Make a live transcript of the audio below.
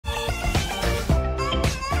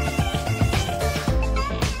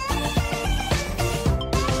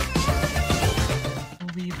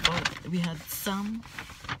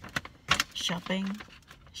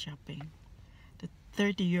shopping. The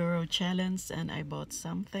 30 euro challenge, and I bought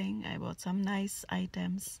something. I bought some nice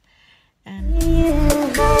items. And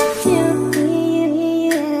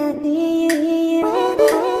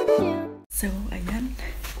so ayan,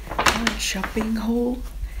 shopping haul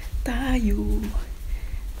tayo.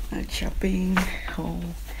 Shopping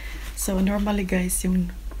haul. So normally guys,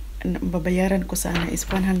 yung babayaran ko sana is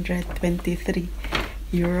 123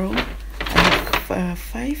 euro. I have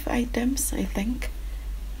 5 items, I think.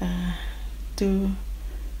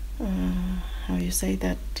 How you say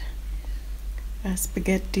that?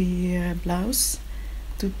 Spaghetti blouse,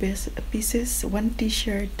 2 pieces, 1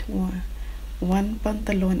 t-shirt, 1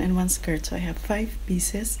 pantalon, and 1 skirt. So I have 5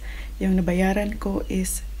 pieces. Yung nabayaran ko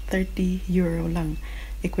is 30 euro lang,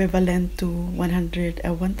 equivalent to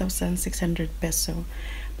 1,600 peso.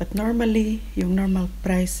 But normally, yung normal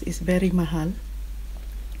price is very mahal.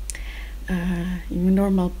 Yung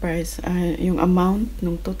normal price, yung amount,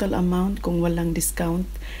 nung total amount, kung walang discount,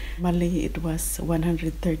 mali, it was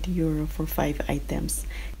 130 euro for 5 items.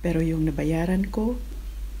 Pero yung nabayaran ko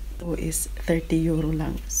is 30 euro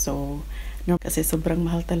lang. So, kasi sobrang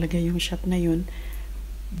mahal talaga yung shop na yun.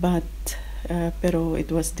 But, pero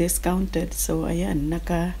it was discounted. So, ayan,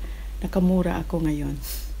 nakamura ako ngayon.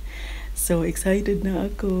 So, excited na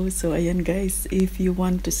ako. So, ayan guys, if you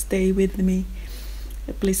want to stay with me,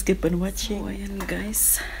 please keep on watching. So, ayan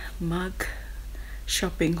guys,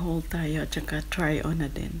 shopping haul tayo, tsaka try on na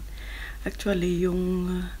din. Actually,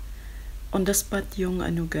 yung on the spot yung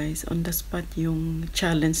guys, on the spot yung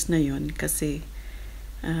challenge na yun kasi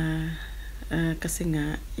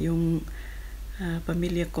nga yung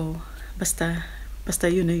pamilya ko, basta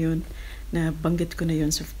yun na yun, nabanggit ko na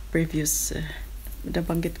yun sa previous,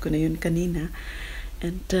 nabanggit ko na yun kanina,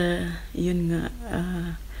 and yun nga,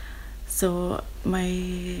 so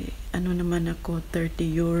may naman ako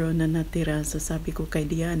 30 euro na natira. So sabi ko kay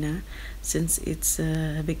Diana, since it's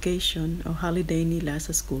vacation o holiday nila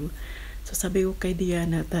sa school, so sabi ko kay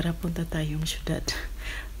Diana, tara punta tayong syudad,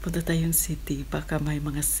 punta tayong city, baka may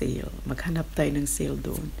mga sale, maghanap tayo ng sale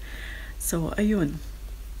doon. So ayun,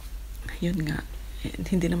 yun nga,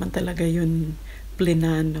 hindi naman talaga yun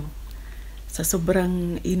plinano, sa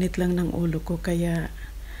sobrang init lang ng ulo ko, kaya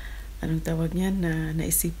anong tawag niyan, na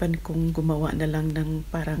naisipan kong gumawa na lang ng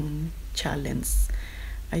parang challenge.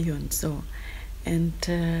 Ayun, so, and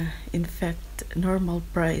in fact, normal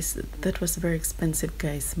price, that was very expensive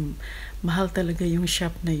guys. Mahal talaga yung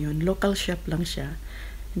shop na yun. Local shop lang siya.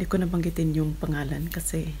 Hindi ko nabanggitin yung pangalan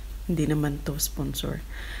kasi hindi naman to sponsor.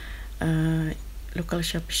 Local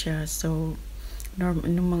shop siya, so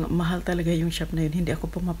mahal talaga yung shop na yun. Hindi ako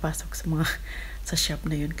pumapasok sa shop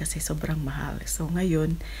na yun kasi sobrang mahal. So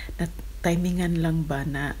ngayon, timingan lang ba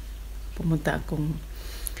na pumunta akong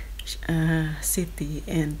city,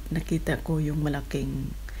 and nakita ko yung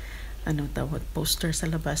malaking poster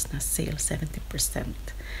sa labas na sale 70%.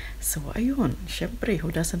 So ayun, syempre,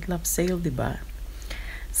 who doesn't love sale, diba?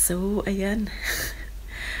 So ayan.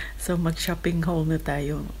 So mag-shopping haul na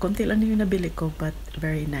tayo. Konti lang yung nabili ko, but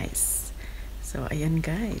very nice. So, ayan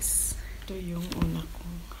guys. Ito yung una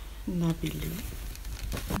kong nabili.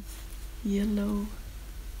 Yellow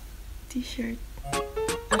t-shirt.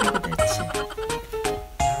 Arrivederci.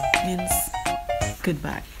 Means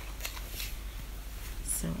goodbye.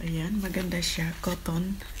 So, ayan. Maganda siya.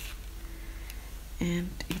 Cotton. And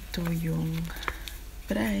ito yung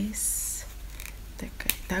price. Teka,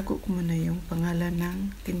 itago ko muna yung pangalan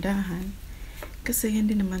ng tindahan. Kasi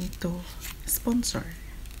hindi naman to sponsor.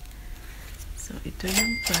 So, ito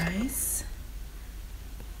yung price.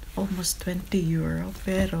 Almost 20 euro.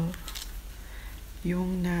 Pero,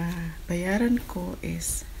 yung bayaran ko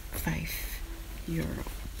is 5 euro.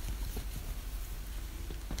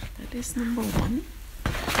 That is number 1.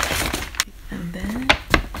 And then,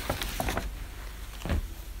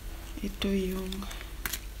 ito yung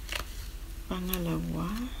pangalawa.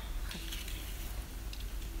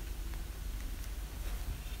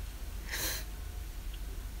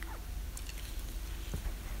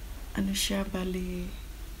 Siya, bali,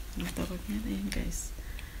 anong tawag niyan? Ayan guys,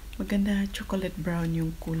 maganda, chocolate brown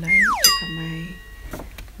yung kulay, saka may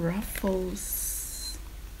ruffles,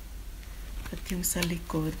 at yung sa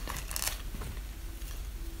likod,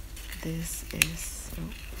 this is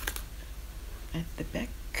at the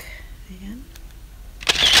back, ayan,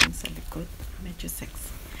 yung sa likod, medyo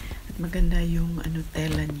sexy, at maganda yung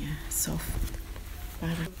tela niya, soft,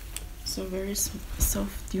 so very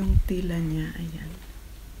soft yung tela niya, ayan.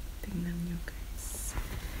 Tingnan nyo guys.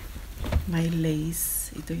 May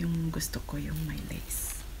lace. Ito yung gusto ko, yung may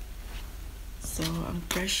lace. So, ang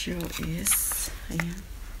presyo is, ayan,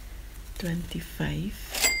 25.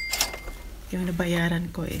 Yung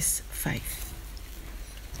nabayaran ko is 5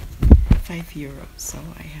 euro. So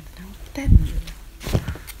I have now 10 euro.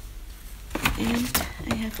 And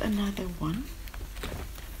I have another one.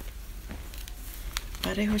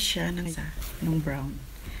 Pareho siya nung brown.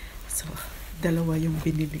 So, dalawa yung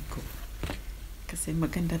binili ko. Kasi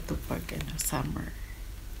maganda to pag summer.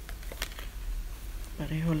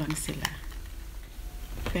 Pareho lang sila.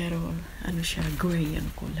 Pero siya, gray ang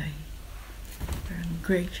kulay. Parang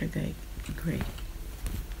gray siya, guys. Gray.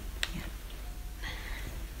 Yan.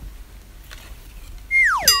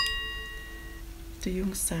 Ito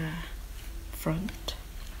yung sa front.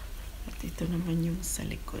 At ito naman yung sa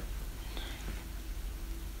likod.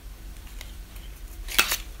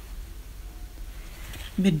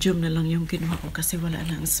 Medium na lang yung kinuha ko kasi wala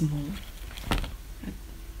na ang small.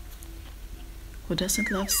 Who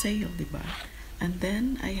doesn't love sale, diba? And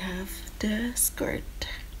then I have the skirt.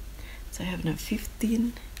 So I have now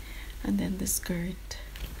 15 and then the skirt.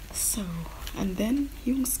 So, and then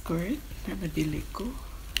yung skirt na nabili ko.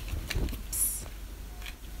 Oops.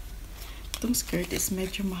 Itong skirt is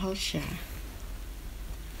medyo mahal siya.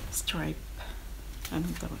 Stripe.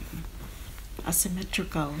 Anong tawag?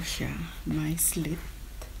 Asymmetrical siya. May slit.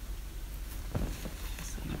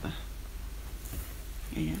 Sana ba?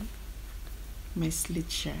 Ayan. May slit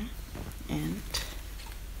siya. And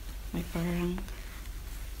may parang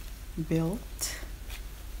belt.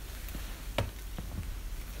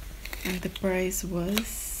 And the price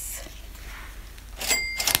was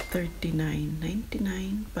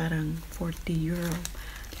 39.99, parang 40 euro.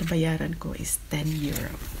 Nabayaran ko is 10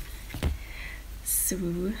 euro. So,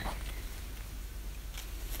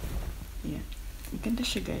 yeah. Maganda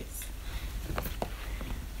siya, guys.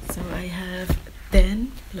 So, I have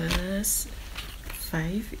 10 plus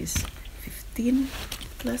 5 is 15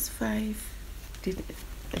 plus 5.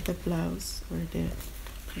 The blouse or the,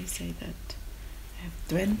 I say that. I have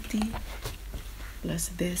 20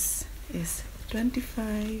 plus this is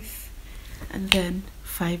 25. And then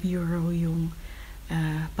 5 euro yung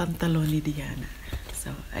pantalon ni Diana.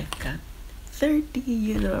 So, I've got 30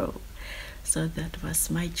 euro. So that was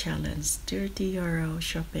my challenge, 30 euro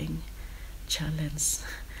shopping challenge.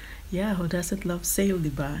 Yeah, who doesn't love sale,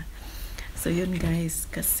 diba? So yun guys,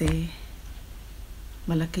 kasi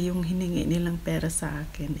malaki yung hiningi nilang pera sa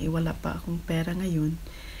akin. Wala pa akong pera ngayon.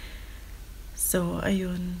 So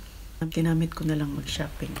ayun, ginamit ko na lang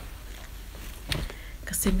mag-shopping.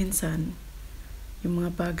 Kasi minsan, yung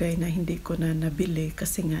mga bagay na hindi ko na nabili,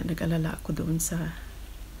 kasi nga nag-alala ako doon sa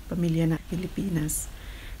pamilya na Pilipinas.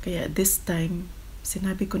 Kaya this time,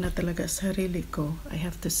 sinabi ko na talaga sa sarili ko, I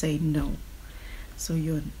have to say no. So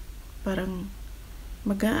yun, parang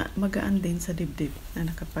magaan din sa dibdib na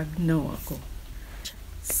nakapag-no ako.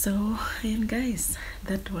 So, ayan guys,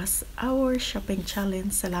 that was our shopping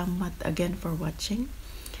challenge. Salamat again for watching.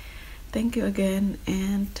 Thank you again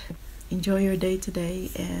and enjoy your day today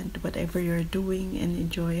and whatever you're doing, and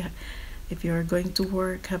enjoy if you're going to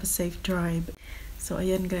work, have a safe drive. So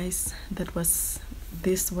ayan guys,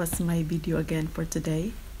 this was my video again for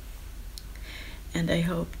today, and I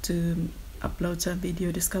hope to upload some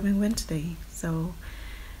video this coming Wednesday. So,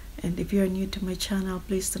 and if you're new to my channel,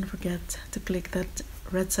 please don't forget to click that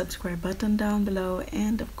red subscribe button down below,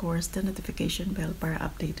 and of course the notification bell para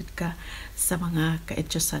updated ka sa mga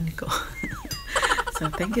kaetyosan ko. So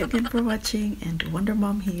thank you again for watching, and Wonder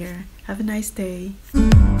Mom here. Have a nice day.